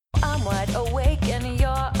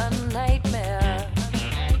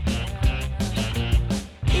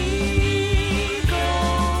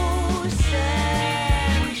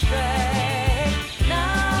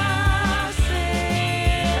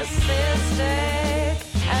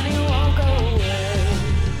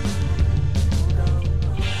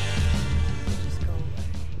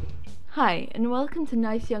Hi, and welcome to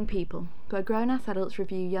Nice Young People, where grown-ass adults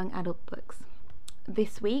review young adult books.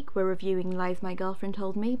 This week we're reviewing Lies My Girlfriend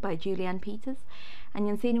Told Me by Julianne Peters, and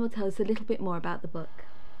Jensine will tell us a little bit more about the book.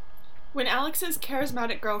 When Alex's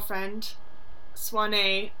charismatic girlfriend,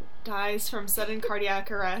 Swanee, dies from sudden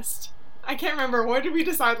cardiac arrest. I can't remember, what did we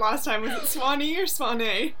decide last time? Was it Swanee or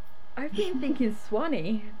Swanee? I've been thinking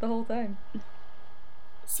Swanee the whole time.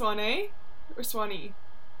 Swanee? Or Swanee?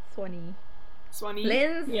 Swanee. Swanee?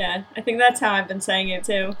 Linz? Yeah, I think that's how I've been saying it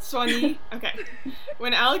too. Swanee? Okay.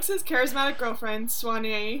 When Alex's charismatic girlfriend,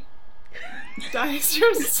 Swanee, dies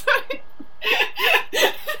from sudden...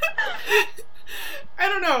 I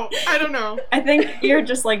don't know. I think you're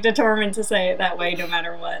just like determined to say it that way no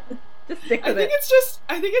matter what. Just stick I with it.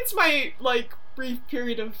 think it's my, brief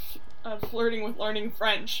period of flirting with learning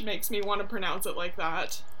French makes me want to pronounce it like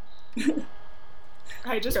that.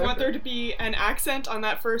 I just want there to be an accent on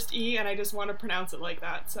that first E, and I just want to pronounce it like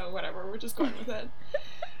that, so whatever, we're just going with it.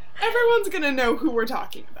 Everyone's gonna know who we're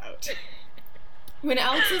talking about. When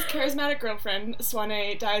Alex's charismatic girlfriend,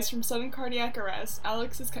 Swanee, dies from sudden cardiac arrest,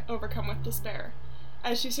 Alex is overcome with despair.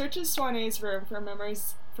 As she searches Swanee's room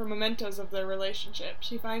for mementos of their relationship,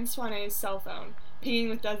 she finds Swanee's cell phone, pinging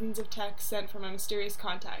with dozens of texts sent from a mysterious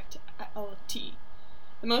contact, LT.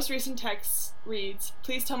 The most recent text reads,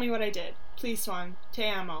 "Please tell me what I did. Please, Swan. Te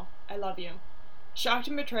amo. I love you." Shocked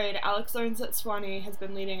and betrayed, Alex learns that Swanee has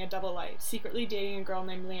been leading a double life, secretly dating a girl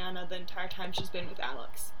named Liana the entire time she's been with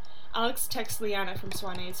Alex. Alex texts Liana from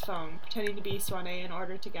Swanee's phone, pretending to be Swanee in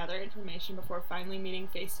order to gather information before finally meeting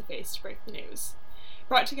face-to-face to break the news.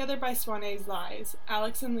 Brought together by Swanee's lies,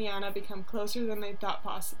 Alex and Liana become closer than they thought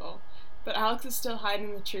possible, but Alex is still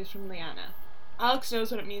hiding the truth from Liana. Alex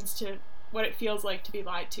knows what it feels like to be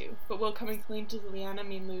lied to, but will coming clean to Liana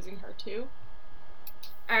mean losing her too?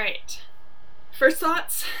 Alright. First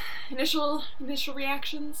thoughts? Initial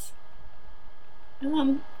reactions?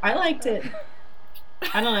 I liked it.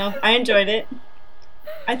 I don't know. I enjoyed it.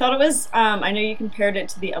 I thought it was, I know you compared it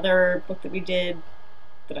to the other book that we did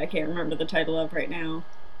that I can't remember the title of right now.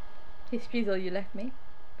 History's All You Left Me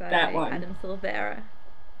by That one. Adam Silvera.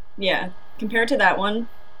 Yeah, compared to that one,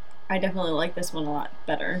 I definitely like this one a lot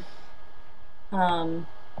better.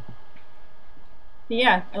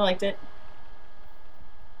 Yeah, I liked it.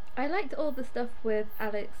 I liked all the stuff with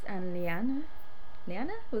Alex and Liana.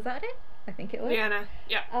 Liana? Was that it? I think it was. Liana,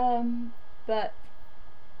 yeah. But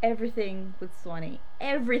everything with Swanee,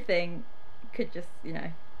 everything could just,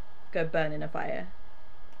 go burn in a fire.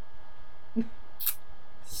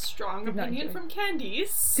 Strong Did not opinion enjoy. from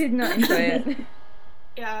Candice. Did not enjoy it.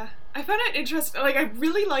 Yeah. I found it interesting. I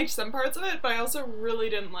really liked some parts of it, but I also really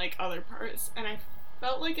didn't like other parts. And I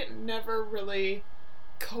felt like it never really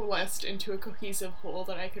coalesced into a cohesive whole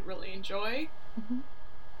that I could really enjoy. Mm-hmm.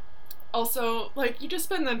 Also, you just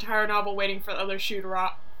spend the entire novel waiting for the other shoe to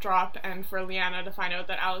drop and for Liana to find out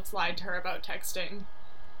that Alex lied to her about texting.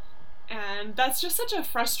 And that's just such a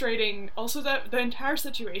frustrating... Also, the entire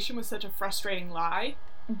situation was such a frustrating lie,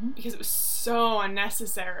 Mm-hmm. because it was so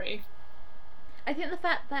unnecessary. I think the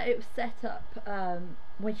fact that it was set up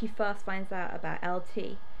when she first finds out about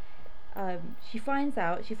LT, she finds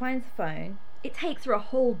the phone. It takes her a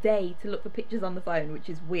whole day to look for pictures on the phone, which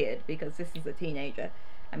is weird because this is a teenager.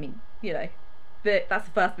 I mean, that's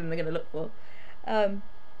the first thing they're going to look for. And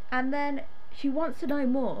then she wants to know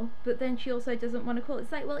more, but then she also doesn't want to call.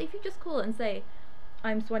 It's like, well, if you just call and say,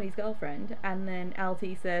 "I'm Swanee's girlfriend," and then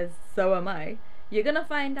LT says, "So am I," you're going to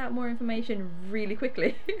find out more information really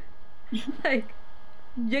quickly.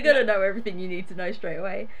 You're gonna know everything you need to know straight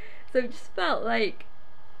away. So it just felt like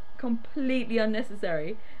completely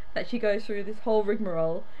unnecessary that she goes through this whole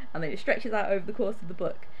rigmarole and then it stretches out over the course of the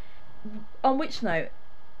book. On which note,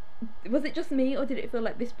 was it just me or did it feel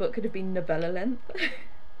like this book could have been novella length?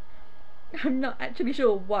 I'm not actually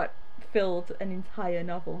sure what filled an entire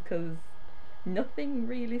novel because nothing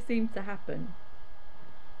really seemed to happen.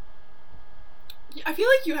 I feel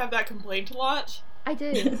like you have that complaint a lot. I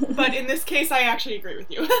do. But in this case, I actually agree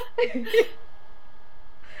with you.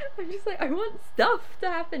 I'm just like, I want stuff to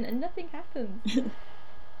happen and nothing happens.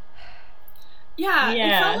 Yeah,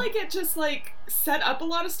 Yeah. it felt like it just set up a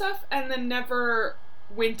lot of stuff and then never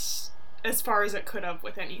went as far as it could have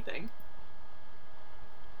with anything.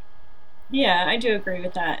 Yeah, I do agree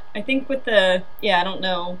with that. I think with I don't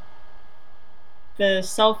know, the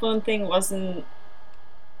cell phone thing wasn't,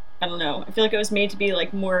 I don't know, I feel like it was made to be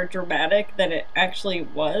more dramatic than it actually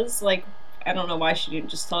was. I don't know why she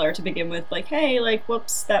didn't just tell her to begin with, hey,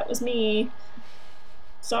 whoops, that was me.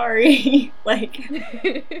 Sorry.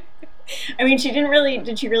 I mean,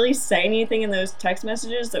 did she really say anything in those text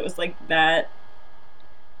messages that was that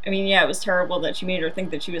I mean, yeah, it was terrible that she made her think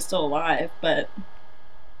that she was still alive, but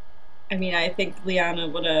I mean, I think Liana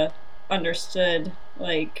would have understood,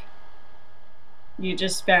 like, you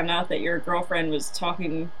just found out that your girlfriend was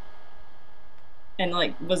talking and,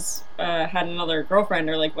 like, was, had another girlfriend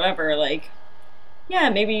or, like, whatever, like, yeah,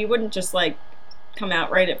 maybe you wouldn't just, like, come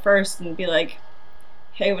out right at first and be like,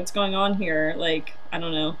 hey, what's going on here? Like, I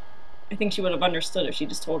don't know. I think she would have understood if she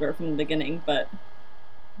just told her from the beginning, but.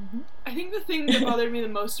 I think the thing that bothered me the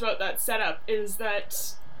most about that setup is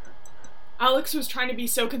that Alex was trying to be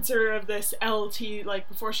so considerate of this LT, like,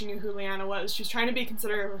 before she knew who Liana was. She was trying to be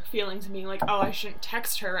considerate of her feelings and being like, oh, I shouldn't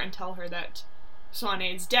text her and tell her that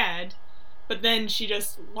Swanee's dead. But then she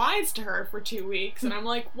just lies to her for 2 weeks, and I'm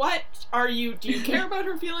like, what are you, do you care about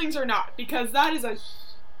her feelings or not? Because that is a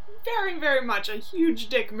very, very much a huge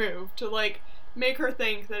dick move to, like, make her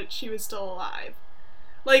think that she was still alive.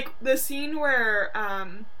 Like, the scene where,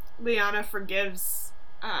 Liana forgives,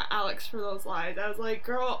 Alex for those lies, I was like,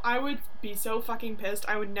 girl, I would be so fucking pissed,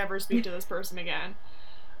 I would never speak to this person again.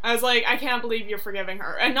 I was like, I can't believe you're forgiving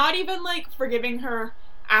her. And not even, like, forgiving her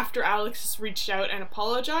after Alex has reached out and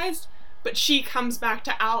apologized, but she comes back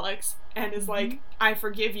to Alex and is like, I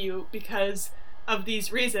forgive you because of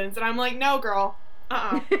these reasons. And I'm like, no, girl.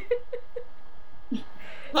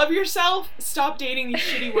 Love yourself. Stop dating these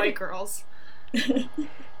shitty white girls.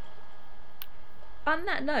 On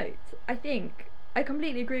that note, I think I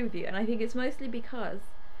completely agree with you, and I think it's mostly because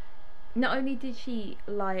not only did she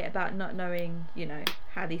lie about not knowing, you know,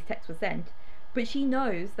 how these texts were sent, but she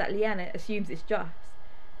knows that Liana assumes it's Joss.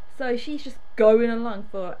 So she's just going along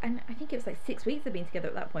for, and I think it was like 6 weeks they've been together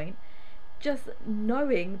at that point, just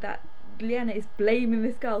knowing that Liana is blaming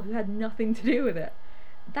this girl who had nothing to do with it.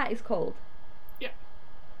 That is cold. Yeah.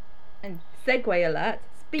 And segue alert,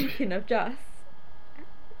 speaking of Joss,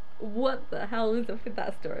 what the hell is up with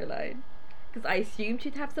that storyline? Because I assumed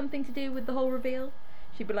she'd have something to do with the whole reveal.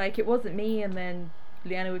 She'd be like, it wasn't me, and then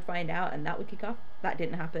Liana would find out and that would kick off. That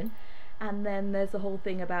didn't happen. And then there's the whole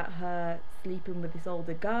thing about her sleeping with this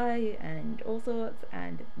older guy and all sorts,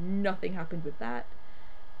 and nothing happened with that.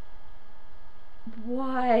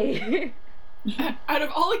 Why? Out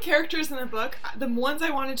of all the characters in the book, the ones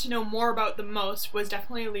I wanted to know more about the most was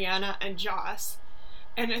definitely Liana and Joss.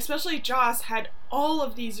 And especially Joss had all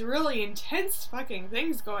of these really intense fucking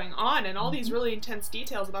things going on and all these really intense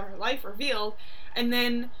details about her life revealed. And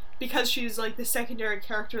then, because she's like the secondary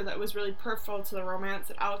character that was really peripheral to the romance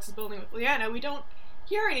that Alex is building with Liana, we don't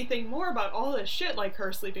hear anything more about all this shit, like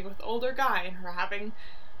her sleeping with the older guy and her having,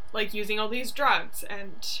 like, using all these drugs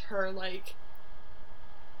and her, like,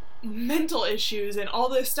 mental issues and all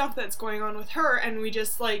this stuff that's going on with her, and we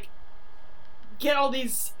just, like, get all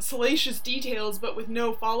these salacious details but with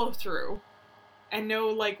no follow-through and no,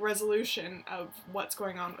 like, resolution of what's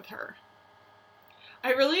going on with her. I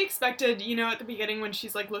really expected, you know, at the beginning when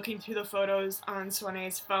she's, like, looking through the photos on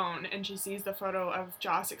Swanee's phone and she sees the photo of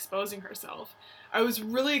Joss exposing herself, I was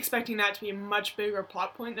really expecting that to be a much bigger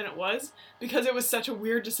plot point than it was, because it was such a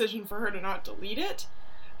weird decision for her to not delete it,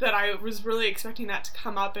 that I was really expecting that to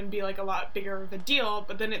come up and be, like, a lot bigger of a deal.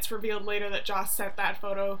 But then it's revealed later that Joss sent that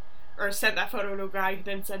photo to a guy who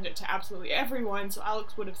then sent it to absolutely everyone, so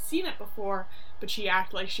Alex would have seen it before, but she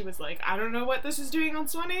acted like she was like, I don't know what this is doing on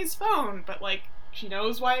Swanee's phone, but, like, she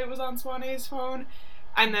knows why it was on Swanee's phone.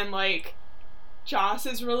 And then, like, Joss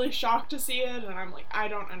is really shocked to see it, and I'm like, I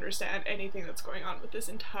don't understand anything that's going on with this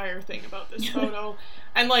entire thing about this photo.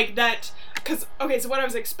 And, like, that, because, okay, so what I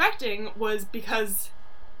was expecting was, because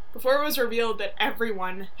before it was revealed that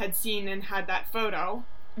everyone had seen and had that photo,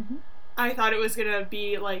 I thought it was gonna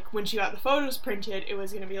be, like, when she got the photos printed, it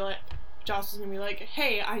was gonna be like, Joss was gonna be like,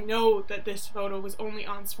 hey, I know that this photo was only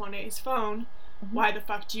on Swanee's phone. Why the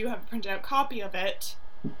fuck do you have a printed out copy of it?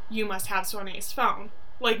 You must have Swanee's phone.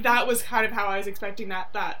 Like, that was kind of how I was expecting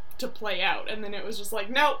that to play out. And then it was just like,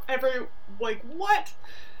 no, like, what?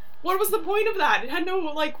 What was the point of that? It had no,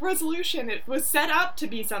 like, resolution. It was set up to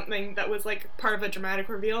be something that was, like, part of a dramatic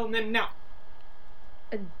reveal, and then no.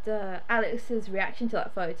 And Alex's reaction to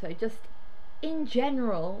that photo, just in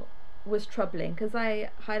general, was troubling, because I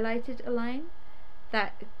highlighted a line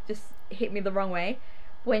that just hit me the wrong way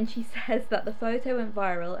when she says that the photo went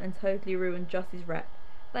viral and totally ruined Joss's rep.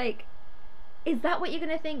 Like, is that what you're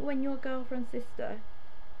gonna think when your girlfriend's sister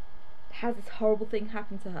has this horrible thing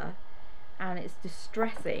happen to her, and it's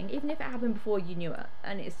distressing, even if it happened before you knew it,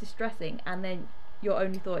 and it's distressing, and then your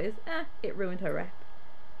only thought is, it ruined her rep?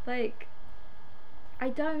 Like, I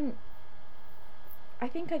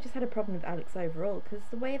think I just had a problem with Alex overall, because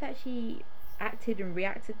the way that she acted and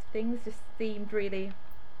reacted to things just seemed really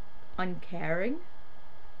uncaring.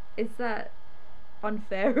 Is that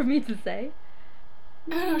unfair of me to say?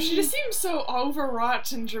 I don't know, she just seems so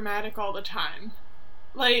overwrought and dramatic all the time.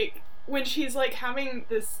 Like, when she's, like, having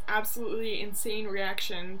this absolutely insane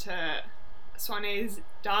reaction to Swanee's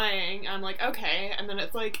dying, I'm like, okay, and then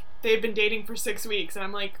it's like, they've been dating for 6 weeks, and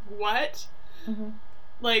I'm like, what? Mm-hmm.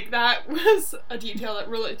 Like, that was a detail that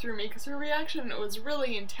really threw me, because her reaction was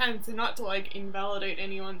really intense, and not to, like, invalidate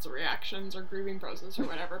anyone's reactions or grieving process or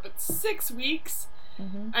whatever, but 6 weeks,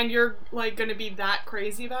 and you're, like, gonna be that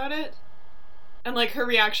crazy about it? And, like, her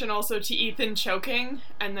reaction also to Ethan choking,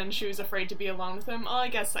 and then she was afraid to be alone with him. Oh, I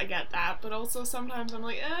guess I get that, but also sometimes I'm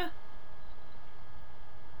like, eh.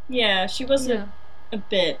 Yeah, she was a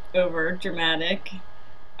bit over dramatic.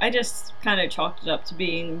 I just kind of chalked it up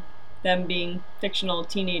to them being fictional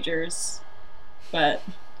teenagers, but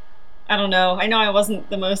I don't know. I know I wasn't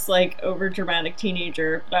the most, like, over dramatic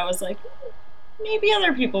teenager, but I was like, maybe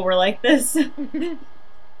other people were like this.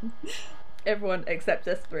 Everyone except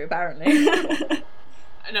us three, apparently.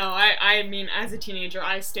 No, I mean, as a teenager,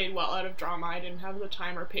 I stayed well out of drama. I didn't have the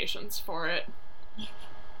time or patience for it.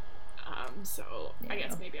 So I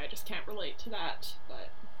guess maybe I just can't relate to that, but...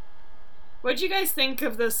 What do you guys think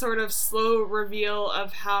of the sort of slow reveal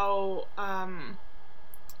of how,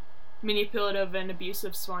 manipulative and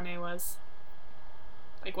abusive Swanee was?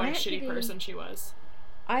 Like, what a shitty person she was.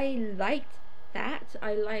 I liked that.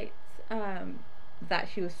 I liked, that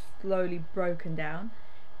she was slowly broken down.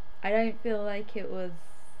 I don't feel like it was...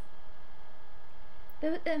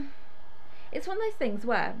 It's one of those things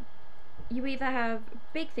where you either have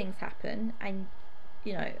big things happen and,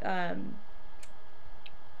 you know, I'm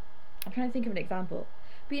trying to think of an example.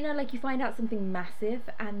 But, you know, like, you find out something massive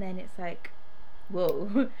and then it's like,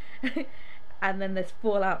 whoa. And then there's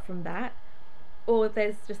fallout from that. Or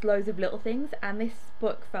there's just loads of little things, and this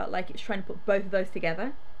book felt like it's trying to put both of those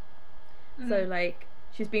together. So, like,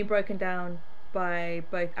 she's being broken down by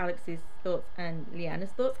both Alex's thoughts and Leanna's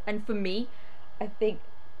thoughts. And for me, I think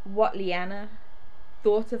what Leanna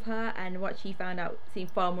thought of her and what she found out seemed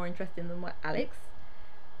far more interesting than what Alex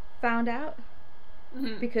found out.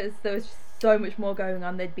 Because there was just so much more going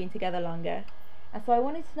on. They'd been together longer. And so I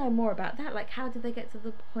wanted to know more about that. Like, how did they get to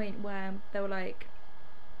the point where they were like,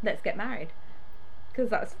 let's get married? Because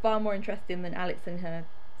that was far more interesting than Alex and her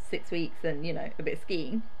 6 weeks and, you know, a bit of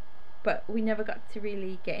skiing. But we never got to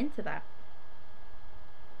really get into that.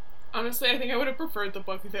 Honestly, I think I would have preferred the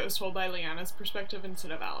book if it was told by Leanna's perspective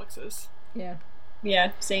instead of Alex's. Yeah.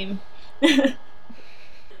 Yeah, same.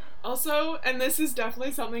 Also, and this is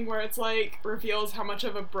definitely something where it's like reveals how much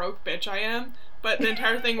of a broke bitch I am, but the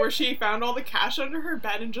entire thing where she found all the cash under her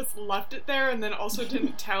bed and just left it there and then also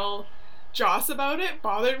didn't tell Joss about it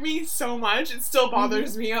bothered me so much. It still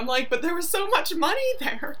bothers me. I'm like, but there was so much money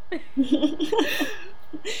there.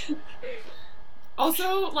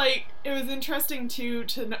 Also, like, it was interesting too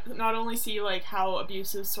to not only see like how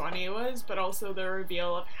abusive Swanee was, but also the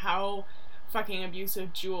reveal of how fucking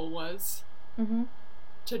abusive Jewel was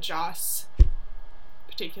to Joss,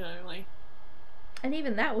 particularly. And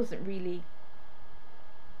even that wasn't really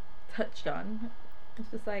touched on.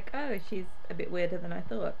 It's just like, oh, she's a bit weirder than I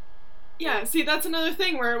thought. Yeah, see, that's another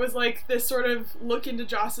thing where it was like this sort of look into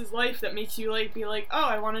Joss's life that makes you like be like, oh,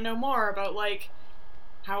 I want to know more about like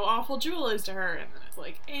how awful Jewel is to her, and then it's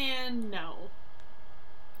like, and no.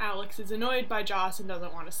 Alex is annoyed by Joss and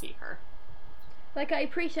doesn't want to see her. Like, I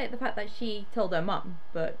appreciate the fact that she told her mum,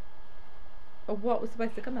 but what was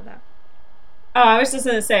supposed to come of that? Oh, I was just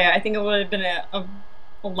gonna say, I think it would have been a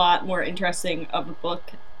lot more interesting of a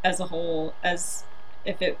book as a whole, as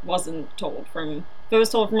if it wasn't told from... If it was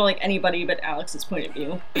told from, like, anybody but Alex's point of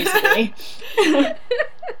view, basically.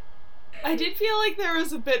 I did feel like there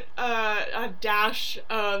was a bit, a dash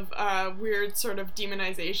of weird sort of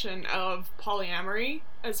demonization of polyamory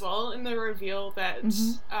as well in the reveal that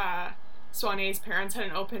Swanee's parents had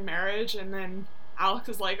an open marriage, and then Alex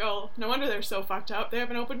is like, oh, no wonder they're so fucked up, they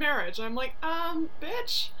have an open marriage. And I'm like,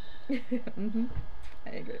 bitch. I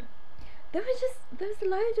agree. There was a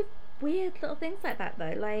load of weird little things like that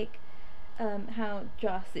though, like how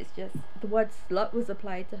Joss, it's just, the word slut was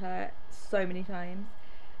applied to her so many times.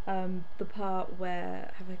 The part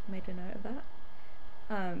where, have I made a note of that?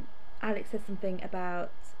 Alex says something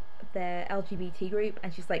about their LGBT group,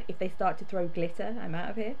 and she's like, if they start to throw glitter, I'm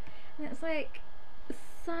out of here. And it's like,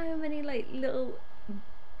 so many like little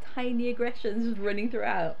tiny aggressions just running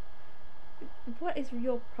throughout. What is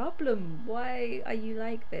your problem? Why are you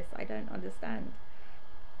like this? I don't understand.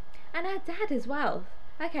 And her dad as well.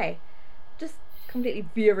 Okay, just completely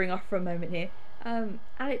veering off for a moment here.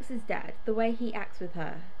 Alex's dad, the way he acts with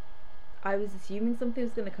her, I was assuming something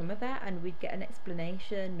was going to come of that and we'd get an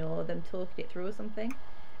explanation or them talking it through or something.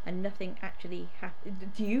 and nothing actually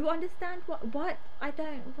happened. Do you understand what I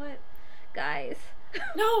don't, what, guys?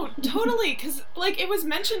 No, totally, because, like, it was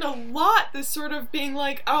mentioned a lot, this sort of being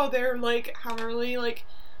like, oh, they're, like, have a really, like,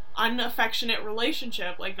 unaffectionate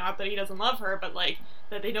relationship, like, not that he doesn't love her, but, like,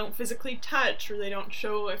 that they don't physically touch, or they don't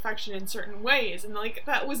show affection in certain ways, and, like,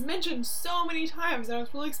 that was mentioned so many times, and I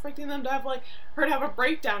was really expecting them to have, like, her to have a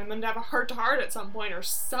breakdown, and them to have a heart-to-heart at some point, or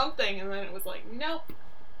something, and then it was like, nope.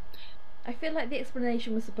 I feel like the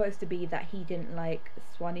explanation was supposed to be that he didn't like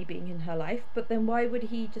Swanee being in her life, but then why would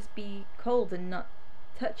he just be cold and not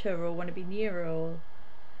touch her or want to be near her? Or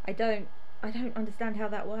I don't understand how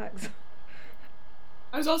that works.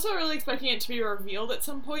 I was also really expecting it to be revealed at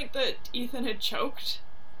some point that Ethan had choked,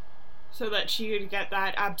 so that she could get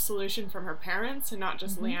that absolution from her parents and not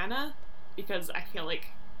just Lyanna, because I feel like,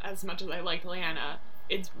 as much as I like Lyanna,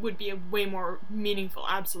 it would be a way more meaningful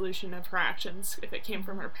absolution of her actions if it came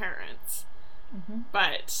from her parents.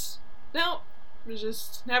 But no, it was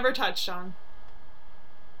just never touched on.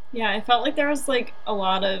 Yeah, I felt like there was, like, a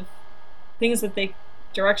lot of things that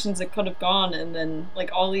directions that could have gone, and then,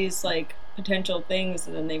 like, all these, like, potential things,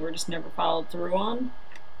 and then they were just never followed through on.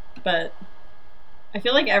 But I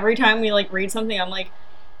feel like every time we, like, read something, I'm like,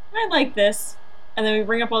 I like this. And then we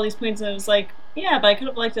bring up all these points, and it was like, yeah, but I could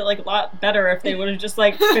have liked it, like, a lot better if they would have just,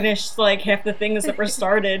 like, finished, like, half the things that were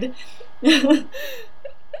started. It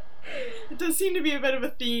does seem to be a bit of a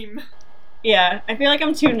theme. Yeah, I feel like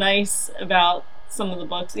I'm too nice about some of the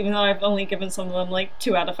books, even though I've only given some of them, like,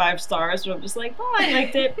 2 out of 5 stars, but I'm just like, oh, I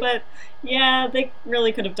liked it, but yeah, they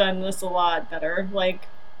really could have done this a lot better, like,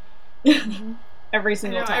 every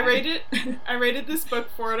single time. I rated this book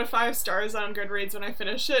 4 out of 5 stars on Goodreads when I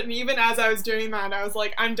finished it, and even as I was doing that, I was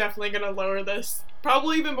like, I'm definitely gonna lower this,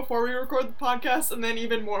 probably even before we record the podcast, and then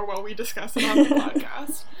even more while we discuss it on the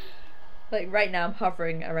podcast. Like, right now I'm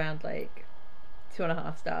hovering around, like,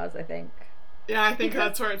 2.5 stars, I think. Yeah, I think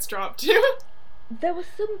that's where it's dropped to. There were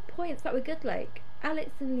some points that were good, like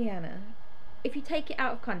Alex and Lyanna. If you take it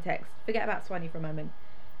out of context, forget about Swanee for a moment,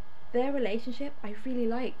 their relationship I really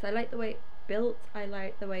liked. I liked the way it built, I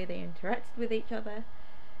liked the way they interacted with each other.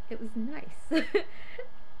 It was nice.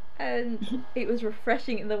 And it was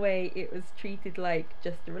refreshing in the way it was treated like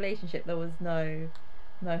just a relationship. There was no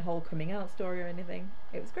whole coming out story or anything.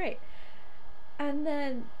 It was great. And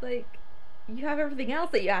then, like, you have everything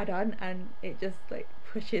else that you add on, and it just, like,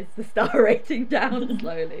 pushes the star rating down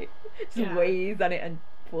slowly. Just weighs on it and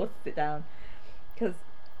forces it down. Because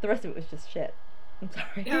the rest of it was just shit. I'm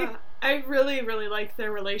sorry. Yeah, I really, really liked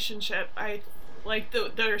their relationship. I like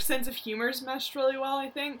their sense of humor's meshed really well, I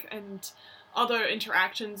think, and all their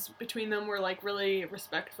interactions between them were, like, really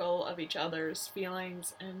respectful of each other's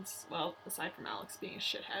feelings, and, well, aside from Alex being a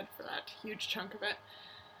shithead for that huge chunk of it.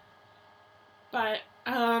 But,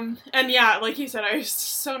 and yeah, like you said, it was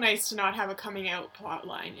so nice to not have a coming out plot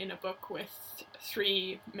line in a book with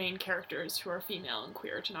 3 main characters who are female and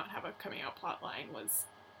queer. To not have a coming out plot line was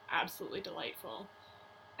absolutely delightful.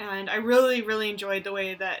 And I really, really enjoyed the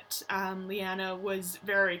way that Lyanna was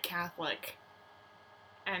very Catholic,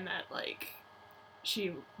 and that, like,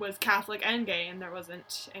 she was Catholic and gay, and there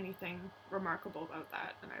wasn't anything remarkable about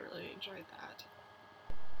that, and I really enjoyed that.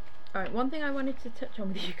 Alright, one thing I wanted to touch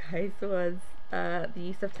on with you guys was the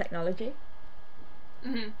use of technology.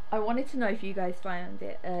 I wanted to know if you guys found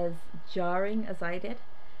it as jarring as I did,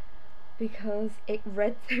 because it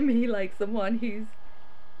read to me like someone who's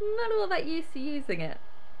not all that used to using it.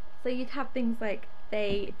 So you'd have things like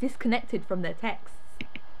they disconnected from their texts,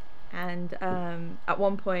 and at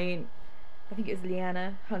one point, I think it was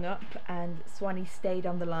Lyanna hung up and Swanee stayed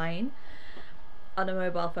on the line on a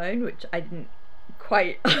mobile phone, which I didn't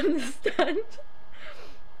quite understand.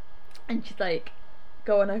 And she'd, like,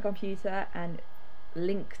 go on her computer and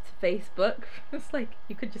link to Facebook. It's like,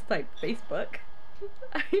 you could just type Facebook.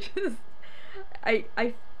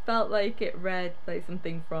 I felt like it read like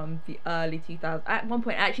something from the early 2000s. At one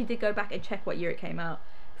point I actually did go back and check what year it came out,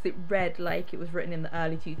 because it read like it was written in the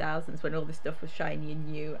early 2000s when all this stuff was shiny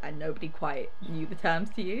and new and nobody quite knew the terms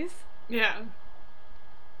to use. Yeah.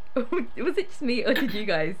 Was it just me, or did you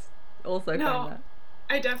guys also find that?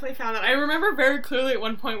 I definitely found that. I remember very clearly at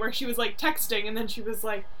one point where she was, like, texting, and then she was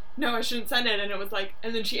like, no, I shouldn't send it, and it was like,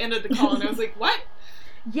 and then she ended the call, and I was like, what?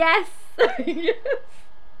 Yes! Yes!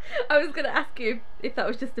 I was gonna ask you if that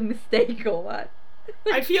was just a mistake or what.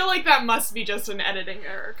 I feel like that must be just an editing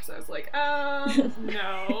error, because I was like,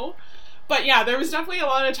 no. But yeah, there was definitely a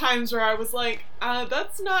lot of times where I was like,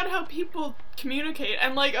 that's not how people communicate.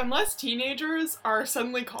 And, like, unless teenagers are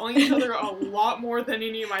suddenly calling each other a lot more than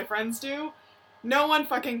any of my friends do, no one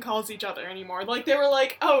fucking calls each other anymore. Like, they were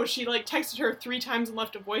like, oh, she, like, texted her 3 times and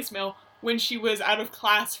left a voicemail when she was out of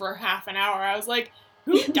class for half an hour. I was like,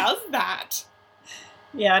 who does that?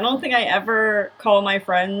 Yeah, I don't think I ever call my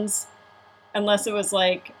friends unless it was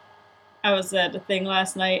like I was at a thing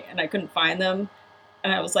last night and I couldn't find them.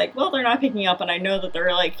 And I was like, well, they're not picking up and I know that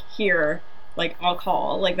they're like here. Like, I'll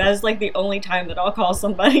call. Like, that is like the only time that I'll call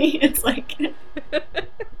somebody. It's like...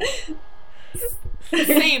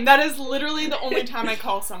 Same. That is literally the only time I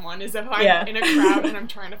call someone, is if I'm in a crowd and I'm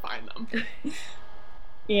trying to find them.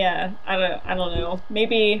 Yeah, I don't know.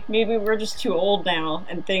 Maybe we're just too old now,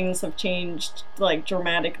 and things have changed like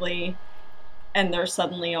dramatically, and they're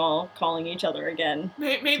suddenly all calling each other again.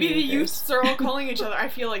 Maybe the youths are all calling each other. I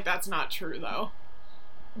feel like that's not true, though.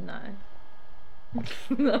 No.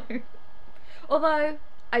 No. Although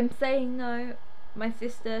I'm saying no. My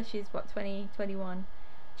sister, she's what, 20, 21.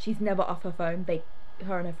 She's never off her phone.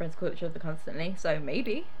 Her and her friends call each other constantly. So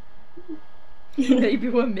maybe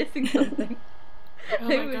we're missing something. Oh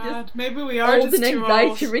my god. Maybe we are just too old.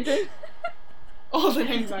 Anxiety ridden. Old and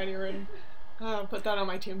anxiety ridden. Put that on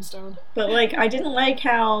my tombstone. But like, I didn't like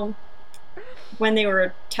how when they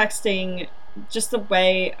were texting, just the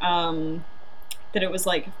way that it was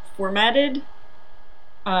like formatted.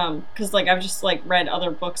 Because like I've just like read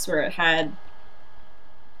other books where it had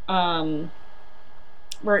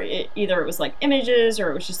where either it was like images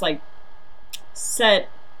or it was just like set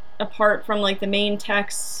apart from like the main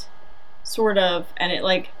text, sort of, and it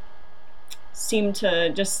like seemed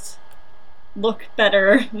to just look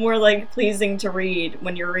better, more like pleasing to read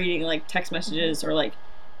when you're reading like text messages or like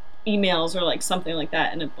emails or like something like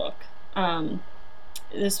that in a book.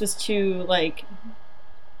 This was too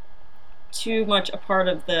much a part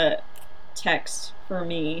of the text for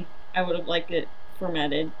me. I would have liked it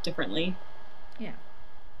formatted differently. Yeah.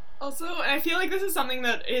 Also, I feel like this is something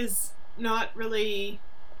that is not really...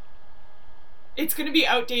 It's going to be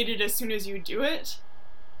outdated as soon as you do it,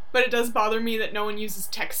 but it does bother me that no one uses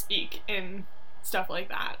text speak in stuff like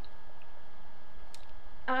that.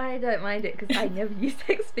 I don't mind it because I never use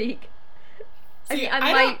text speak. See,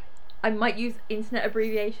 I might use internet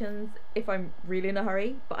abbreviations if I'm really in a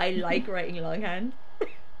hurry, but I like writing longhand,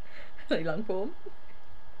 like long form.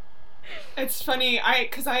 It's funny,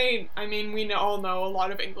 because I mean, we all know a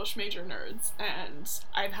lot of English major nerds, and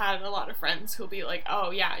I've had a lot of friends who'll be like,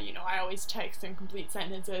 oh yeah, you know, I always text in complete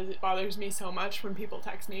sentences, it bothers me so much when people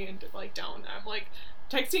text me and like don't. And I'm like,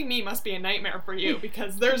 texting me must be a nightmare for you,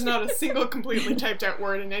 because there's not a single completely typed out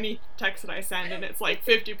word in any text that I send, and it's like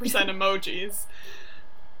 50% emojis.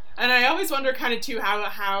 And I always wonder kind of too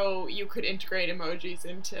how you could integrate emojis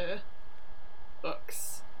into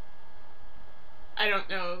books. I don't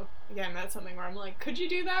know. Again, that's something where I'm like, could you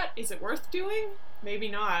do that? Is it worth doing? Maybe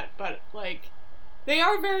not, but like, they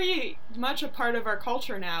are very much a part of our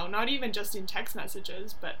culture now, not even just in text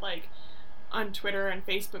messages, but like on Twitter and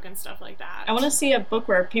Facebook and stuff like that. I want to see a book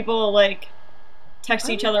where people like text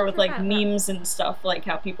each other with like memes and stuff, like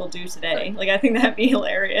how people do today. Like, I think that'd be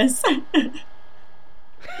hilarious.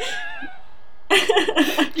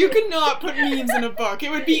 You could not put memes in a book.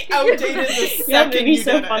 It would be outdated the second yeah, it'd be you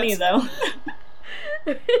so did funny it. though.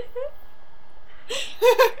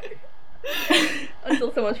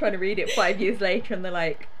 Until someone's trying to read it 5 years later and they're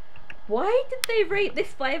like, why did they rate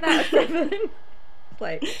this 5 out of 7? It's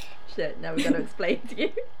like, shit, now we've got to explain to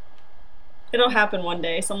you. It'll happen one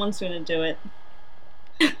day. Someone's gonna do it.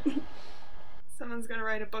 Someone's gonna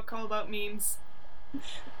write a book all about memes.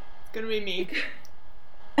 It's gonna be me.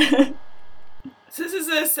 So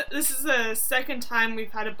this is the second time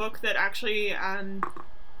we've had a book that actually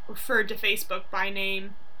referred to Facebook by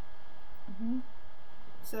name. Mm-hmm.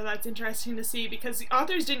 So that's interesting to see, because the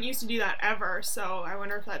authors didn't used to do that ever, so I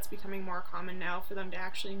wonder if that's becoming more common now for them to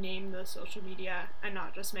actually name the social media and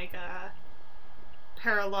not just make a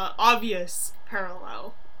obvious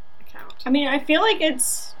parallel account. I mean, I feel like at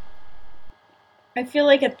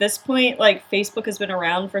this point, like, Facebook has been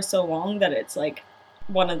around for so long that it's like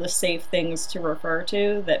one of the safe things to refer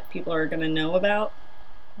to that people are going to know about.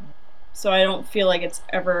 So I don't feel like it's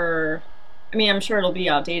ever... I mean, I'm sure it'll be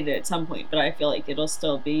outdated at some point, but I feel like it'll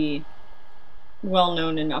still be well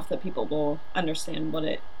known enough that people will understand what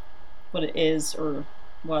it is or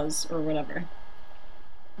was or whatever.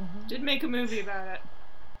 Mm-hmm. Did make a movie about it.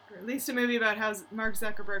 Or at least a movie about how Mark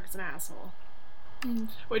Zuckerberg is an asshole.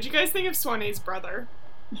 What'd you guys think of Swanee's brother?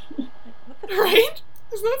 Right?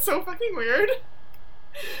 Isn't that so fucking weird?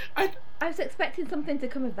 I was expecting something to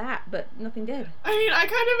come of that, but nothing did. I mean, I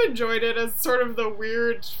kind of enjoyed it as sort of the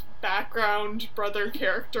weird background brother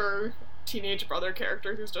character, teenage brother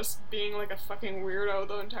character who's just being like a fucking weirdo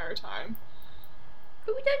the entire time.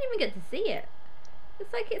 But we don't even get to see it.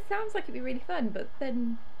 It's like, it sounds like it'd be really fun, but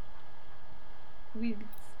then we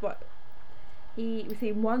see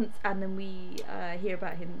him once, and then we hear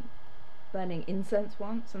about him burning incense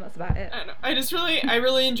once, and that's about it. I don't know. I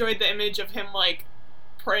really enjoyed the image of him like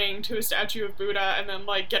praying to a statue of Buddha and then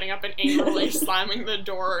like getting up and angrily slamming the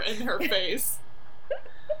door in her face.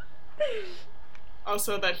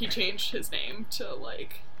 Also, that he changed his name to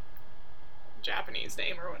like Japanese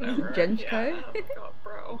name or whatever. Genshiko. Yeah, oh God,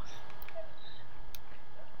 bro.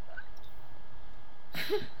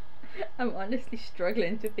 I'm honestly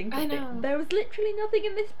struggling to think of I it. know. There was literally nothing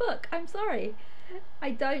in this book. I'm sorry.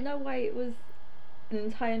 I don't know why it was an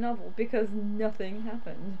entire novel, because nothing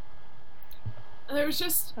happened. There was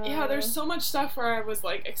just there's so much stuff where I was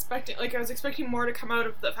like I was expecting more to come out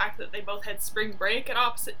of the fact that they both had spring break at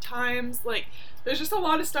opposite times. Like there's just a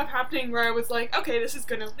lot of stuff happening where I was like, okay, this is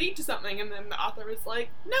gonna lead to something, and then the author was like,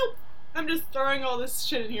 nope, I'm just throwing all this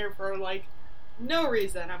shit in here for like no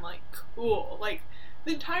reason. I'm like, cool. Like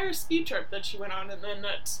the entire ski trip that she went on, and then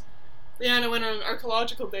that Leanna went on an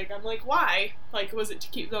archaeological dig. I'm like, why? Like, was it to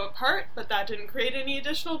keep them apart? But that didn't create any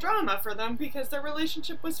additional drama for them because their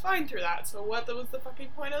relationship was fine through that. So what was the fucking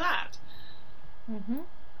point of that?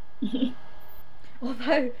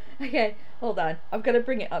 Although, okay, hold on. I'm gonna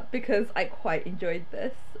bring it up because I quite enjoyed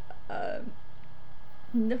this.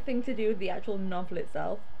 Nothing to do with the actual novel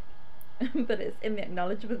itself, but it's in the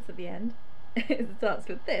acknowledgements at the end. It starts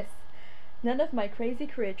with this. None of my crazy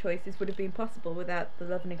career choices would have been possible without the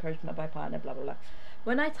love and encouragement of my partner, blah blah blah.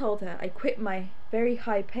 When I told her I quit my very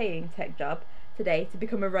high paying tech job today to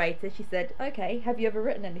become a writer, she said, okay, have you ever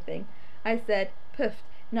written anything? I said, puffed,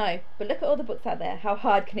 no, but look at all the books out there, how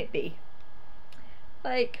hard can it be?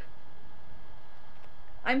 Like,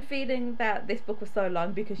 I'm feeling that this book was so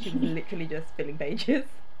long because she was literally just filling pages.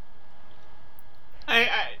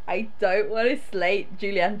 I don't want to slate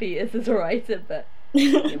Julianne Peters as a writer, but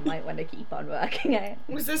you might want to keep on working out.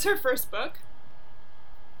 Was this her first book?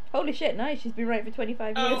 Holy shit, no, she's been writing for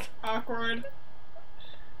 25 years. Oh, awkward.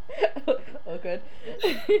 Oh, good.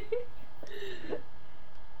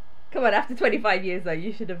 Come on, after 25 years though,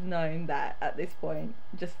 you should have known that at this point,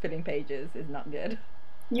 just filling pages is not good.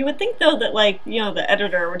 You would think though that like, you know, the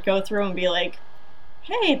editor would go through and be like,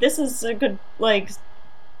 hey, this is a good like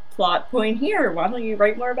plot point here, why don't you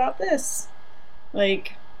write more about this?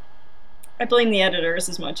 Like, I blame the editors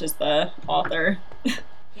as much as the author. Yes,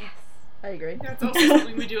 I agree. That's also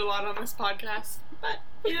something we do a lot on this podcast, but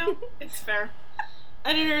you know, it's fair.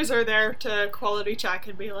 Editors are there to quality check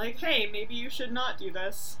and be like, hey, maybe you should not do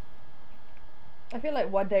this. I feel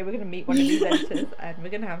like one day we're going to meet one of these editors and we're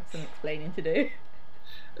going to have some explaining to do.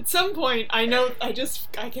 At some point, I know, I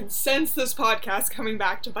can sense this podcast coming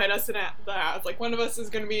back to bite us in the ass. Like, one of us is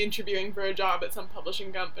going to be interviewing for a job at some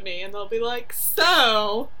publishing company, and they'll be like,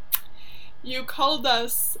 so, you called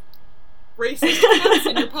us racist cunts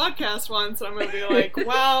in your podcast once, and I'm going to be like,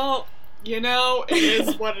 well, you know, it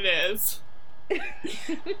is what it is.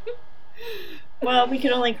 Well, we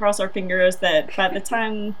can only cross our fingers that by the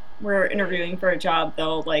time we're interviewing for a job,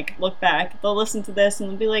 they'll like look back, they'll listen to this, and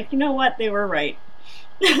they'll be like, you know what, they were right.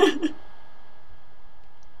 We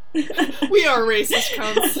are racist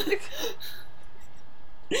cunts.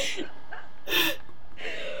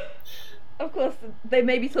 Of course, they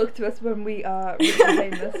maybe talk to us when we are really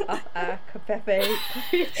famous at our cafe.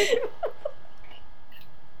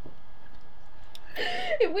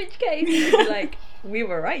 In which case, you'd be like, we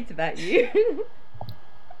were right about you.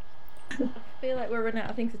 I feel like we're running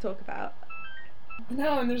out of things to talk about.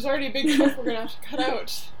 No, and there's already a big chunk we're gonna have to cut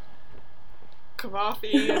out.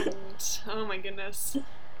 Coffee and oh my goodness.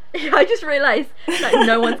 I just realised that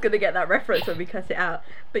no one's gonna get that reference when we cut it out.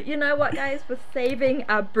 But you know what, guys? We're saving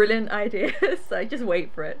our brilliant ideas, so just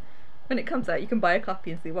wait for it. When it comes out, you can buy a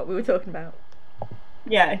copy and see what we were talking about.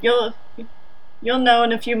 Yeah, you'll know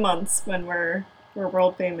in a few months when we're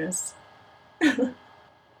world famous.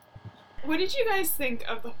 What did you guys think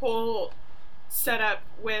of the whole setup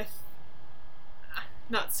with,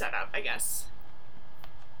 not setup, I guess,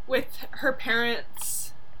 with her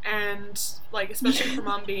parents and, like, especially her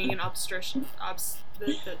mom being an obstetrician,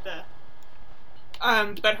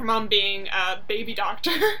 but her mom being a baby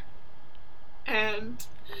doctor, and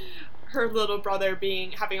her little brother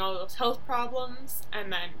having all those health problems,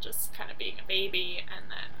 and then just kind of being a baby,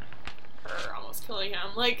 and then her almost killing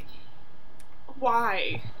him. Like,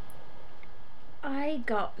 why? I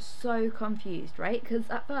got so confused, right? Because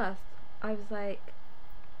at first I was like,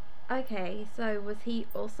 okay, so was he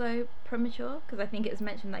also premature? Because I think it was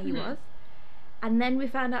mentioned that he was. And then we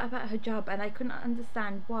found out about her job, and I couldn't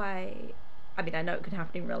understand why. I mean, I know it could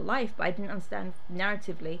happen in real life, but I didn't understand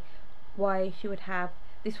narratively why she would have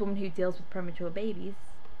this woman who deals with premature babies,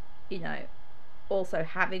 you know, also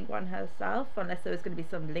having one herself, unless there was going to be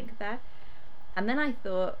some link there. And then I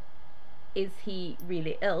thought, is he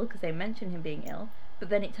really ill? Because they mentioned him being ill. But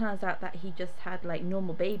then it turns out that he just had like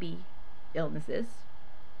normal baby illnesses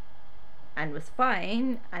and was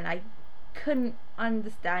fine. And I couldn't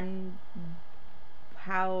understand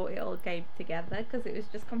how it all came together because it was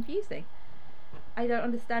just confusing. I don't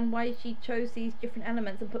understand why she chose these different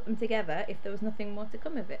elements and put them together if there was nothing more to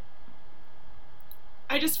come of it.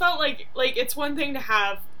 I just felt like it's one thing to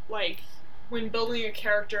have, like, when building a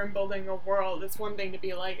character and building a world, it's one thing to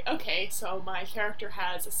be like, okay, so my character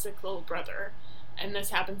has a sick little brother, and this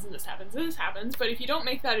happens, and this happens, and this happens, but if you don't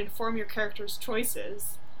make that inform your character's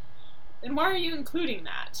choices, then why are you including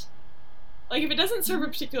that? Like, if it doesn't serve a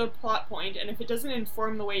particular plot point, and if it doesn't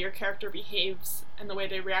inform the way your character behaves and the way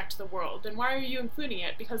they react to the world, then why are you including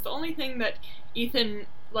it? Because the only thing that Ethan,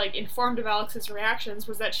 like, informed of Alex's reactions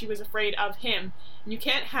was that she was afraid of him. And you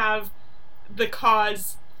can't have the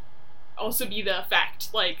cause also be the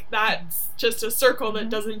effect. Like, that's just a circle that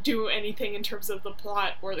doesn't do anything in terms of the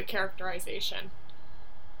plot or the characterization.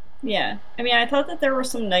 Yeah. I mean, I thought that there were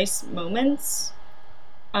some nice moments,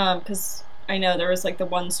 because I know there was, like, the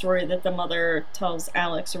one story that the mother tells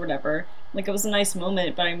Alex or whatever. Like, it was a nice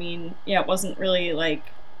moment, but I mean, yeah, it wasn't really, like,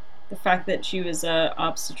 the fact that she was a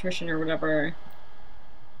obstetrician or whatever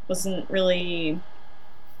wasn't really,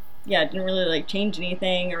 yeah, it didn't really, like, change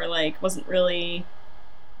anything or, like, wasn't really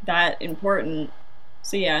that important.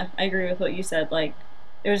 So, yeah, I agree with what you said. Like,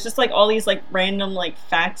 it was just, like, all these, like, random, like,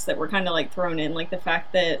 facts that were kind of, like, thrown in. Like, the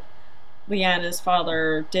fact that Leanna's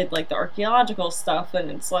father did, like, the archaeological stuff, and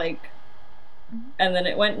it's, like, and then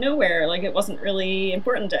it went nowhere. Like, it wasn't really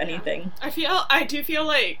important to anything. I do feel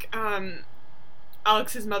like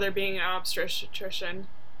Alex's mother being an obstetrician,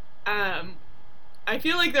 I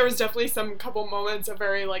feel like there was definitely some couple moments of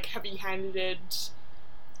very, like, heavy-handed,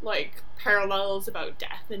 like, parallels about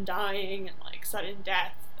death and dying and, like, sudden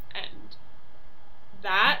death, and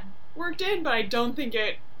that worked in, but I don't think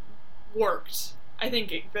it worked. I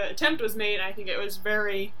think the attempt was made, and I think it was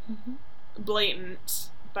very blatant,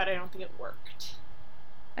 but I don't think it worked.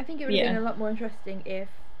 I think it would have been a lot more interesting if,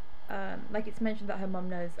 like, it's mentioned that her mum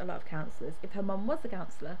knows a lot of counsellors. If her mum was a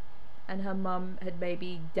counsellor, and her mum had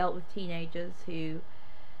maybe dealt with teenagers who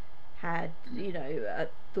had, you know,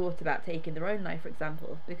 thought about taking their own life, for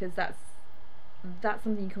example, because that's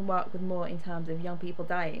something you can work with more in terms of young people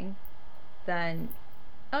dying than,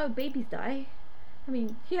 oh, babies die. I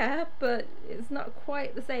mean, yeah, but it's not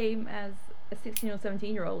quite the same as a 16 or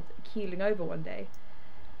 17-year-old keeling over one day.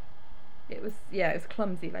 It was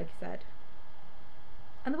clumsy, like you said.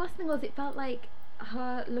 And the worst thing was, it felt like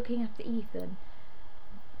her looking after Ethan,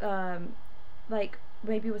 like,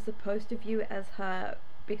 maybe was supposed to view it as her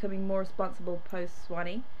becoming more responsible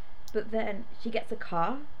post-Swanee, but then she gets a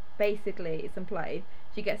car, basically, it's implied,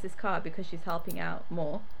 she gets this car because she's helping out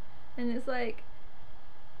more, and it's like,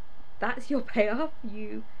 that's your payoff.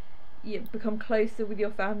 You become closer with your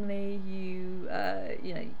family, you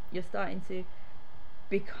know, you're starting to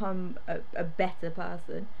become a better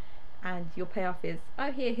person, and your payoff is,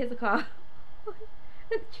 oh, here's a car.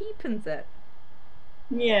 It cheapens it.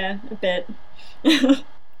 Yeah, a bit.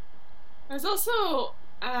 There's also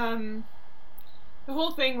the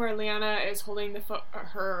whole thing where Leanna is holding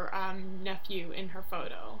her nephew in her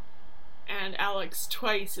photo, and Alex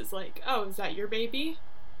twice is like, oh, is that your baby?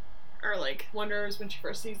 Or, like, wonders when she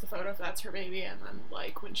first sees the photo if that's her baby, and then,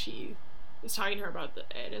 like, when she is talking to her about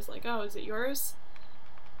it, is like, oh, is it yours?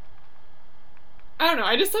 I don't know,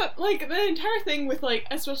 I just thought, like, the entire thing with, like,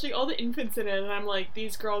 especially all the infants in it, and I'm like,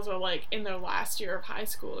 these girls are, like, in their last year of high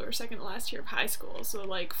school, or second to last year of high school, so,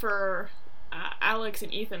 like, for Alex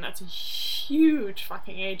and Ethan, that's a huge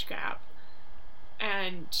fucking age gap.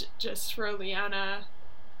 And just for Leanna,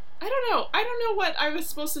 I don't know what I was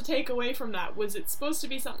supposed to take away from that. Was it supposed to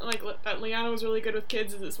be something like that Leanna was really good with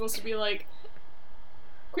kids? Is it supposed to be like,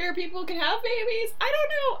 queer people can have babies? I don't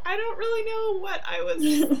know. I don't really know what I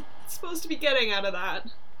was supposed to be getting out of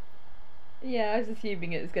that. Yeah, I was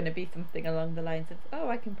assuming it was going to be something along the lines of, oh,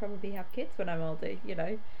 I can probably have kids when I'm older, you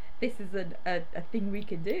know. This is a thing we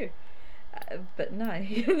can do. But no,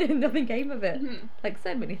 nothing came of it. Mm-hmm. Like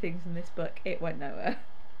so many things in this book, it went nowhere.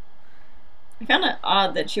 I found it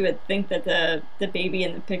odd that she would think that the baby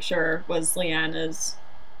in the picture was Leanna's.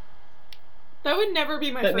 That would never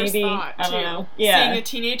be my first thought. I don't know. Yeah. Seeing a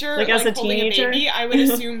teenager, like as a holding teenager? a baby, I would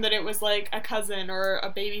assume that it was like a cousin or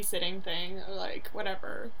a babysitting thing, or like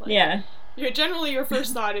whatever. Like, yeah. Generally, your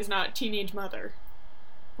first thought is not teenage mother,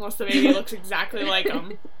 unless the baby looks exactly like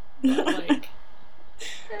them. But, like,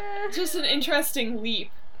 just an interesting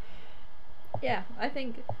leap. Yeah,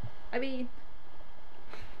 I mean,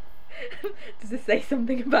 does this say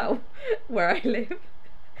something about where I live?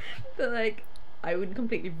 That, like, I wouldn't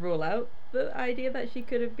completely rule out the idea that she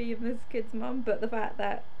could have been this kid's mum, but the fact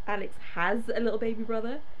that Alex has a little baby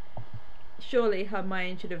brother, surely her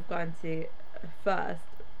mind should have gone to first,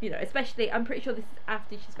 especially, I'm pretty sure this is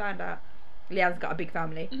after she's found out Leanne's got a big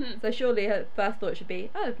family, so surely her first thought should be,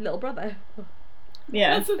 oh, little brother.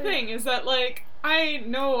 Yeah. That's the thing, is that, like, I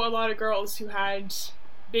know a lot of girls who had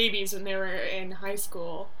babies when they were in high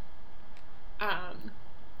school.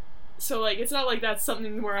 So, like, it's not like that's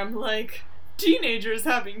something where I'm like, teenagers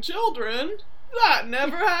having children? That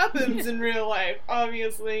never happens in real life.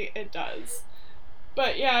 Obviously, it does.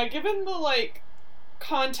 But yeah, given the, like,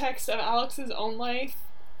 context of Alex's own life,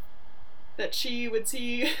 that she would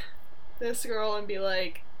see this girl and be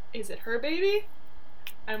like, is it her baby?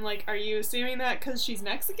 I'm like, are you assuming that because she's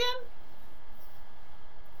Mexican?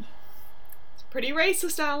 It's pretty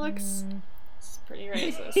racist, Alex. It's pretty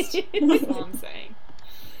racist. That's all I'm saying.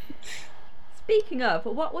 Speaking of,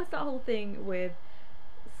 what was that whole thing with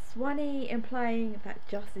Swanee implying that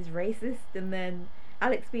Joss is racist, and then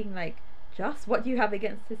Alex being like, Joss, what do you have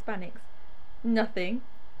against Hispanics? Nothing.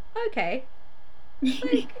 Okay.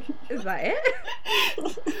 Like, is that it?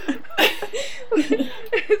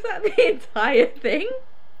 Is that the entire thing?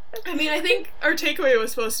 I mean, I think our takeaway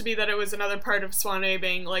was supposed to be that it was another part of Swanee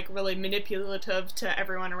being, like, really manipulative to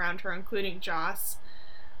everyone around her, including Joss,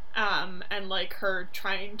 and, like, her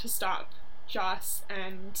trying to stop Joss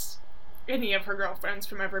and any of her girlfriends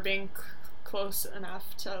from ever being close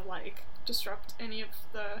enough to, like, disrupt any of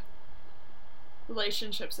the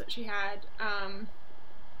relationships that she had. I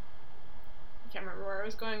can't remember where I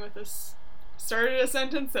was going with this. Started a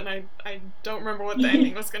sentence and I don't remember what the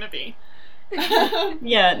ending was going to be.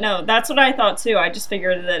 Yeah, no, that's what I thought too. I just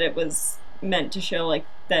figured that it was meant to show, like,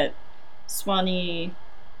 that Swanee,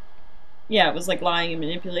 yeah, was, like, lying and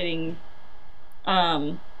manipulating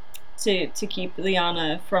to keep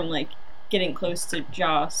Liana from, like, getting close to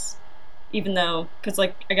Joss, even though, because,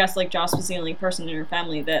 like, I guess, like, Joss was the only person in her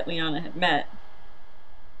family that Liana had met,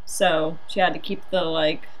 so she had to keep the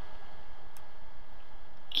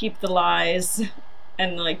lies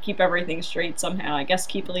and, like, keep everything straight somehow. I guess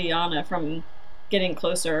keep Liana from getting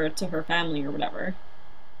closer to her family or whatever.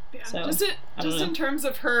 Yeah, so, just in terms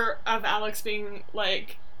of Alex being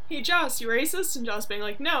like, hey Joss, you racist? And Joss being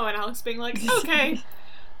like, no, and Alex being like, okay.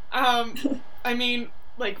 I mean,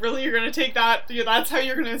 like, really, you're gonna take that, that's how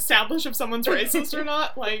you're gonna establish if someone's racist or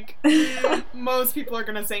not? Like, most people are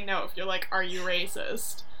gonna say no if you're like, are you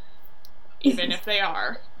racist? Even if they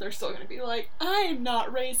are, they're still gonna be like, I'm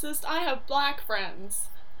not racist, I have black friends.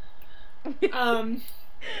 I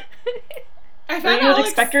found you would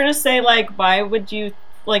expect her to say, like, why would you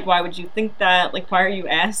think that? Like, why are you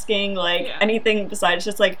asking? Like, anything besides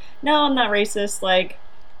just like, no, I'm not racist. Like,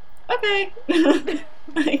 okay.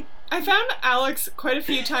 Like, I found Alex quite a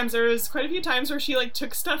few times. There was quite a few times where she, like,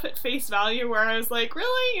 took stuff at face value where I was like,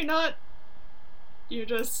 really? You're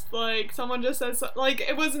just, like, someone just says, like,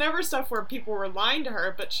 it was never stuff where people were lying to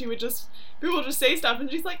her, but people would just say stuff and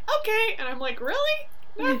she's like, okay. And I'm like, really?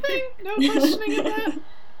 Nothing? No questioning of that?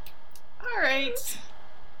 Alright.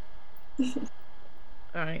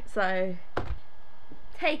 Alright, so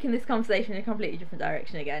taking this conversation in a completely different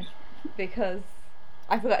direction again, because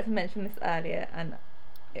I forgot to mention this earlier and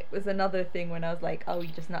it was another thing when I was like, oh,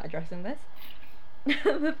 you're just not addressing this.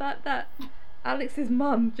 The fact that Alex's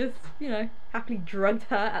mum just, happily drugged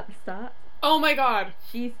her at the start. Oh my god.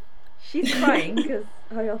 She's crying because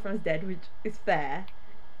her girlfriend's dead, which is fair.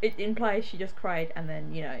 It implies she just cried and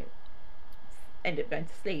then, ended up going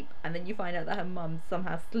to sleep, and then you find out that her mum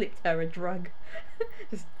somehow slipped her a drug.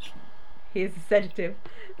 Just, here's a sedative.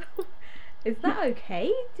 Is that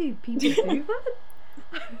okay? Do people do that?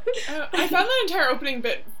 I found that entire opening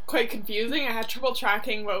bit quite confusing. I had trouble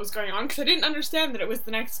tracking what was going on because I didn't understand that it was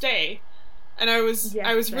the next day, and I was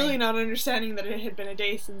really not understanding that it had been a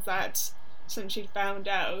day since she found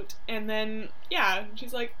out. And then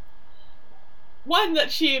she's like, one,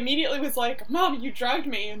 that she immediately was like, Mom, you drugged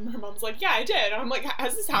me, and her mom's like, yeah, I did. And I'm like,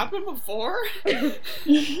 has this happened before?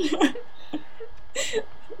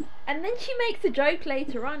 And then she makes a joke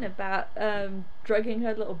later on about drugging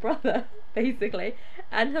her little brother, basically,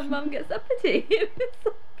 and her mum gets uppity. It's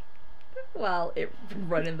like, well, it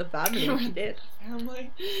run in the family. She did. Family.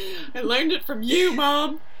 I learned it from you,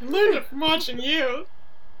 Mom. I learned it from watching you.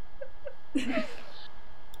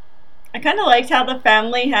 I kind of liked how the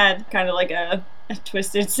family had kind of like a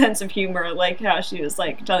twisted sense of humor, like how she was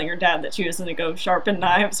like telling her dad that she was going to go sharpen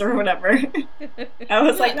knives or whatever. I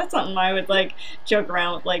was like, that's something I would like joke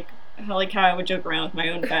around with, like how I would joke around with my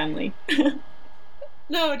own family.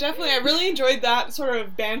 No, definitely. I really enjoyed that sort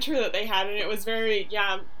of banter that they had, and it was very,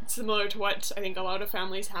 similar to what I think a lot of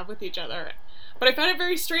families have with each other. But I found it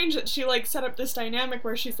very strange that she, like, set up this dynamic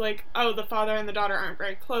where she's like, oh, the father and the daughter aren't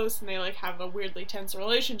very close, and they, like, have a weirdly tense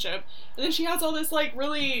relationship. And then she has all this, like,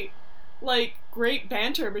 really, like, great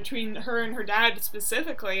banter between her and her dad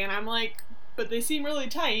specifically, and I'm like, but they seem really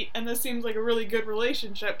tight, and this seems like a really good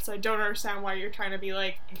relationship, so I don't understand why you're trying to be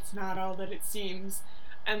like, it's not all that it seems,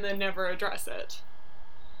 and then never address it.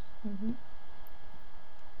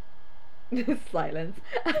 Silence.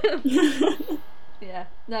 Yeah,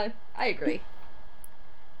 no, I agree.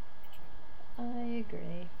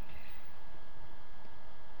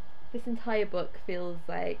 This entire book feels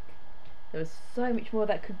like there was so much more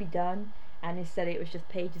that could be done, and instead it was just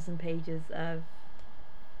pages and pages of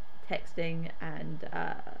texting and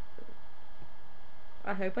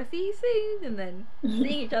I hope I see you soon, and then seeing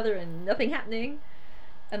each other and nothing happening,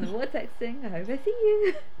 and then more texting, I hope I see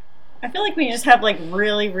you. I feel like we just have like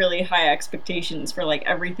really, really high expectations for like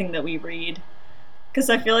everything that we read. Because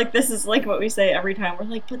I feel like this is like what we say every time. We're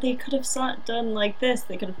like, but they could have done like this.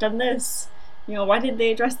 They could have done this. You know, why did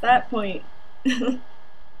they address that point? I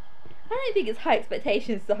don't think it's high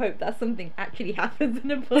expectations to hope that something actually happens in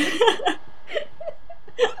a book.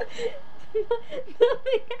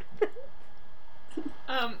 Nothing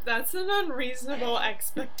happens. That's an unreasonable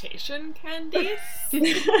expectation,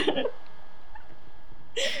 Candice.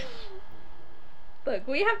 Look,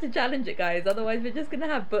 we have to challenge it, guys, otherwise we're just going to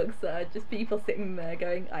have books that are just people sitting there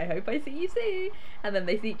going, I hope I see you soon, and then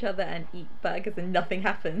they see each other and eat burgers and nothing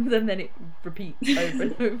happens, and then it repeats over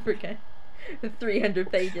and over again with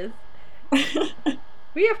 300 pages.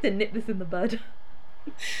 We have to nip this in the bud.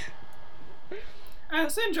 I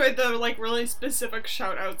also enjoyed the, like, really specific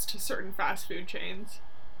shout-outs to certain fast food chains.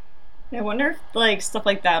 I wonder if, like, stuff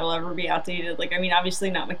like that will ever be outdated. Like, I mean,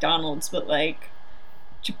 obviously not McDonald's, but, like,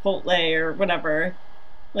 Chipotle or whatever.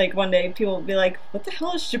 Like, one day people will be like, what the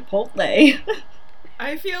hell is Chipotle?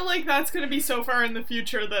 I feel like that's going to be so far in the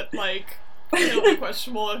future that, like, it'll be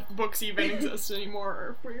questionable if books even exist anymore.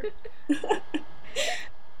 Or weird.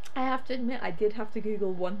 I have to admit, I did have to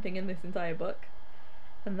Google one thing in this entire book,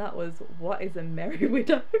 and that was, what is a merry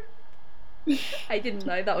widow? I didn't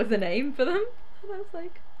know that was a name for them, and I was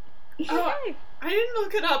like, okay. Oh, I didn't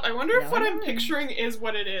look it up. I wonder if No, what I I'm haven't. picturing is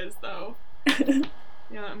what it is, though.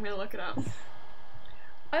 Yeah, I'm gonna look it up.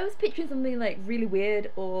 I was picturing something like really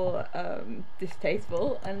weird or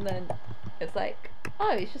distasteful, and then it's like,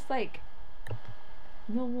 oh, it's just like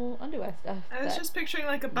normal underwear stuff. I was just picturing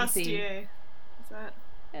like a you see. bustier. Is that?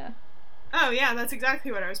 Yeah. Oh yeah, that's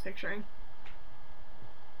exactly what I was picturing.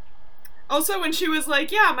 Also, when she was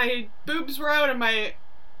like, yeah, my boobs were out and my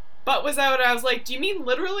butt was out, I was like, do you mean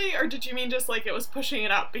literally, or did you mean just like it was pushing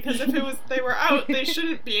it up? Because if they were out, they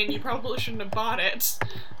shouldn't be, and you probably shouldn't have bought it.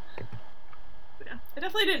 But yeah, I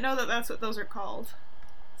definitely didn't know that that's what those are called.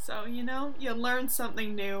 So, you know, you learn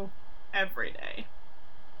something new every day.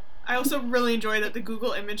 I also really enjoy that the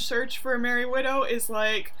Google image search for a Merry Widow is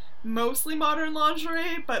like mostly modern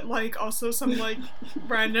lingerie, but like also some like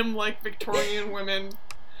random like Victorian women.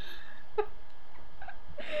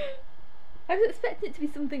 I was expecting it to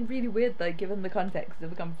be something really weird though, given the context of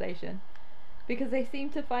the conversation, because they seem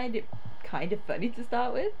to find it kind of funny to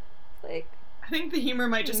start with. It's like, I think the humor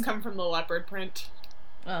might just come from the leopard print.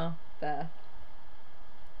 oh, fair.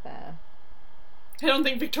 I don't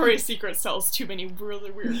think Victoria's Secret sells too many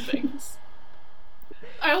really weird things.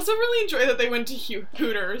 I also really enjoy that they went to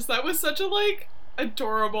Hooters. That was such a, like,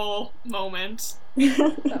 adorable moment.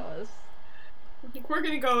 That was. Like, we're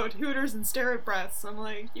gonna go to Hooters and stare at breasts. I'm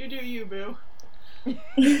like, you do you, boo.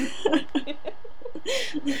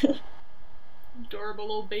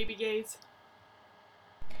 Adorable old baby gays.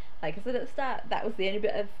 Like I said at the start, that was the only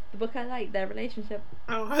bit of the book I liked, their relationship.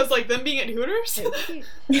 Oh, I was like, them being at Hooters? It was cute.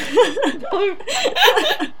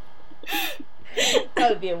 That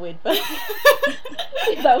would be a weird book.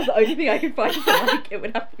 If that was the only thing I could find to like, it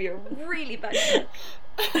would have to be a really bad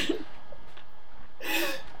book.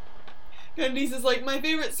 Candice is like, my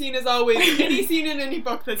favorite scene is always any scene in any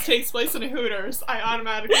book that takes place in a Hooters, I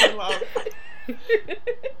automatically love.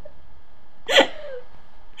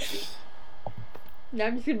 Now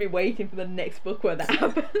I'm just gonna be waiting for the next book where that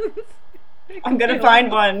happens. I'm gonna find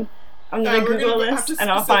one. I'm gonna we're Google gonna have this to and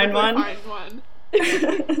I'll find specifically one.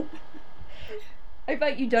 find one. I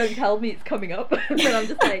bet you don't tell me it's coming up, and then I'm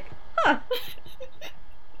just like, huh.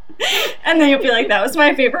 And then you'll be like, that was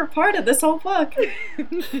my favorite part of this whole book.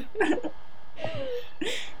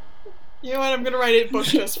 You know what? I'm gonna write a book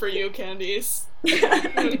just for you, Candice.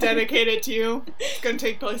 I'm gonna dedicate it to you. It's gonna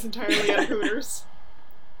take place entirely at Hooters.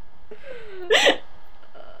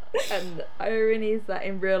 And the irony is that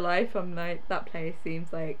in real life, I'm like, that place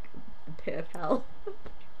seems like a pit of hell.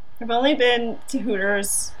 I've only been to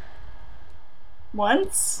Hooters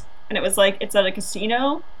once, and it was like it's at a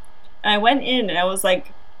casino. And I went in, and I was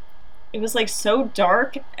like, it was like so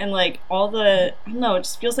dark, and like all the I don't know, it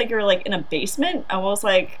just feels like you're like in a basement. I was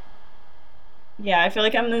like, yeah, I feel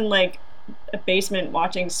like I'm in like a basement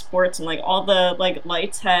watching sports, and like all the like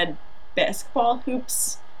lights had basketball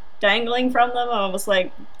hoops dangling from them. I was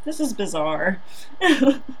like, this is bizarre.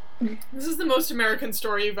 This is the most American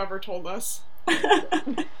story you've ever told us.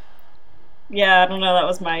 Yeah, I don't know. That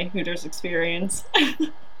was my Hooters experience.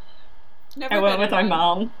 Never I went been with in my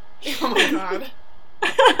one. mom. Oh my god.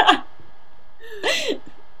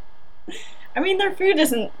 I mean, their food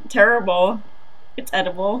isn't terrible. It's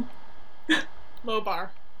edible. Low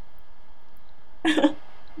bar.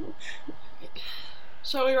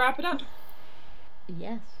 Shall we wrap it up?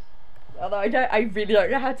 Yes. Although I really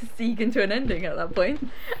don't know how to seek into an ending at that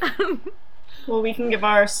point. Well, we can give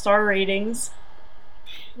our star ratings.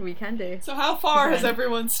 We can do. So how far has Okay.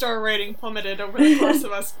 everyone's star rating plummeted over the course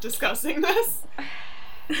of us discussing this?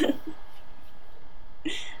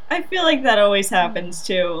 I feel like that always happens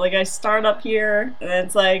too. Like I start up here, and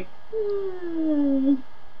it's like 2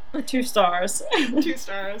 stars. 2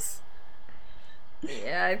 stars.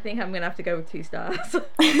 Yeah, I think I'm gonna have to go with 2 stars.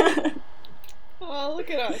 Oh, look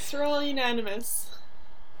at us. We're all unanimous.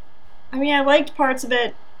 I mean, I liked parts of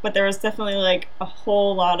it, but there was definitely like a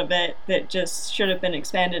whole lot of it that just should have been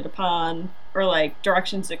expanded upon, or like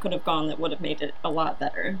directions it could have gone that would have made it a lot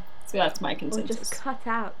better. So that's my Or consensus. just cut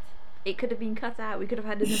out. It could have been cut out. We could have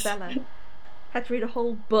had a novella. Had to read a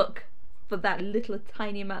whole book for that little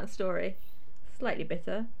tiny amount of story. Slightly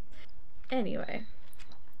bitter. Anyway.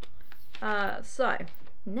 So,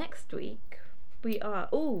 next week we are...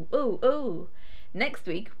 Next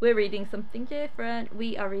week we're reading something different.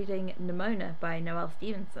 We are reading Nimona by Noelle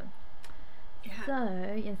Stevenson. Yeah. So,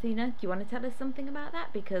 Jensina, do you want to tell us something about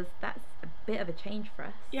that? Because that's a bit of a change for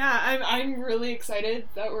us. Yeah, I'm really excited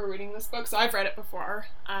that we're reading this book. So I've read it before,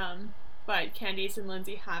 but Candice and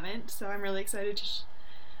Lindsay haven't. So I'm really excited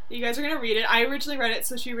that you guys are gonna read it. I originally read it,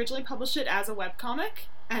 so she originally published it as a webcomic,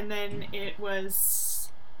 and then it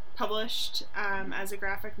was published as a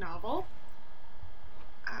graphic novel.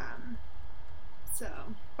 So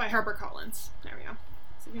by HarperCollins. There we go.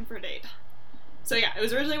 Looking for a date. So yeah, it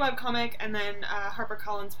was originally a webcomic, and then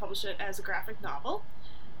HarperCollins published it as a graphic novel.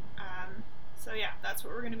 So yeah, that's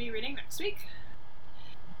what we're going to be reading next week.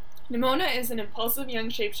 Nimona is an impulsive young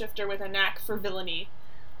shapeshifter with a knack for villainy.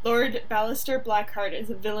 Lord Ballister Blackheart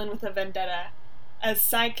is a villain with a vendetta. As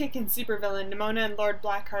sidekick and supervillain, Nimona and Lord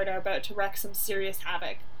Blackheart are about to wreak some serious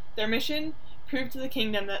havoc. Their mission? Prove to the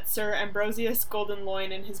kingdom that Sir Ambrosius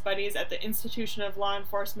Goldenloin and his buddies at the Institution of Law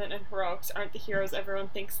Enforcement and Heroics aren't the heroes everyone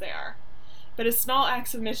thinks they are. But as small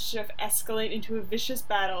acts of mischief escalate into a vicious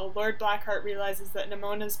battle, Lord Blackheart realizes that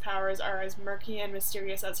Nimona's powers are as murky and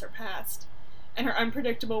mysterious as her past, and her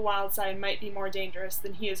unpredictable wild side might be more dangerous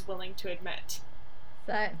than he is willing to admit.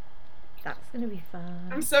 So, that's going to be fun.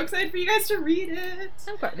 I'm so excited for you guys to read it!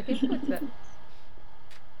 I'm quite looking forward to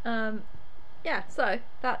it. Yeah, so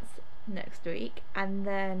that's next week, and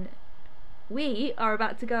then we are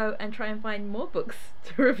about to go and try and find more books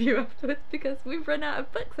to review afterwards because we've run out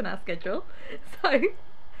of books on our schedule. So,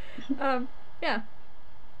 yeah.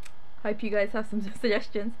 Hope you guys have some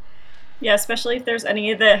suggestions. Yeah, especially if there's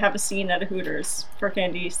any that have a scene at a Hooters for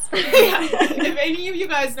Candice. If any of you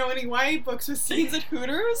guys know any YA books with scenes at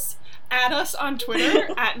Hooters, add us on Twitter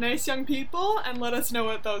at Nice Young People and let us know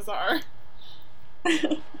what those are.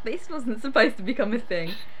 This wasn't supposed to become a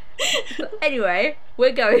thing. So anyway,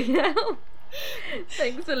 we're going now.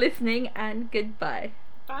 Thanks for listening and goodbye.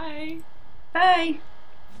 Bye. Bye!